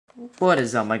What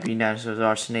is up, my Green Dinosaurs,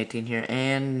 Arson18 here,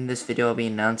 and in this video I'll be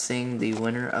announcing the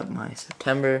winner of my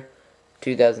September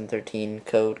 2013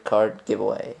 code card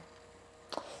giveaway.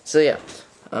 So yeah,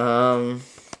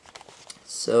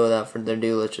 so without further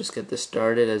ado, let's just get this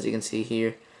started. As you can see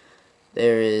here,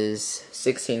 there is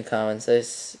 16 comments.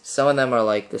 Some of them are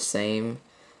like the same,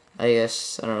 I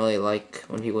guess. I don't really like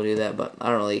when people do that, but I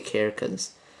don't really care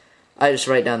because I just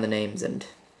write down the names and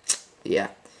yeah.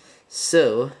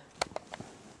 So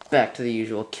back to the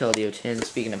usual Keldeo tins.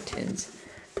 Speaking of tins,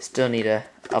 still need to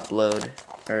upload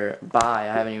or buy.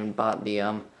 I haven't even bought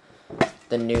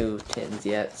the new tins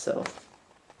yet, so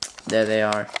there they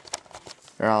are.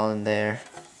 They're all in there.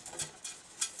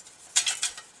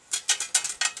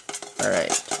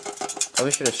 Alright.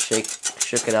 Probably should have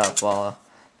shook it up while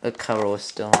the cover was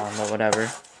still on, but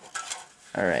whatever.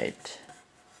 Alright.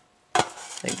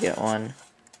 I get one.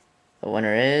 The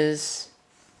winner is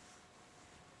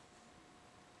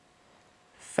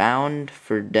Founded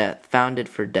for Death.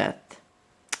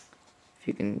 If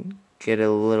you can get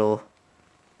a little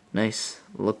nice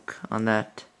look on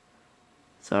that,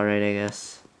 it's alright, I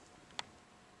guess.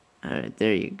 Alright,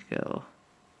 there you go.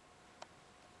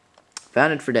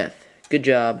 Founded for Death. Good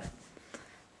job.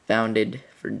 Founded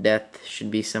for Death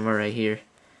should be somewhere right here.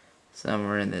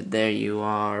 Somewhere in there. There you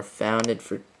are. Founded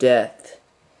for Death.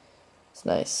 It's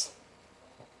nice.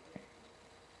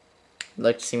 I'd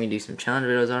like to see me do some challenge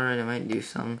videos. Alright, I might do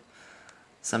some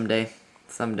someday.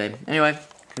 Anyway,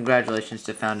 congratulations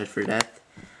to Founded for Death.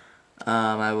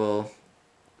 I will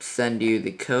send you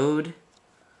the code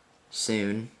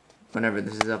soon, whenever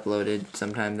this is uploaded,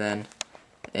 sometime then.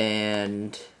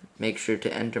 And make sure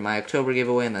to enter my October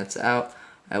giveaway, and that's out.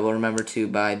 I will remember to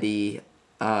buy the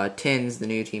tins, the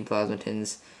new Team Plasma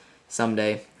tins,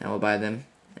 someday. I will buy them,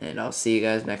 and I'll see you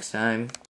guys next time.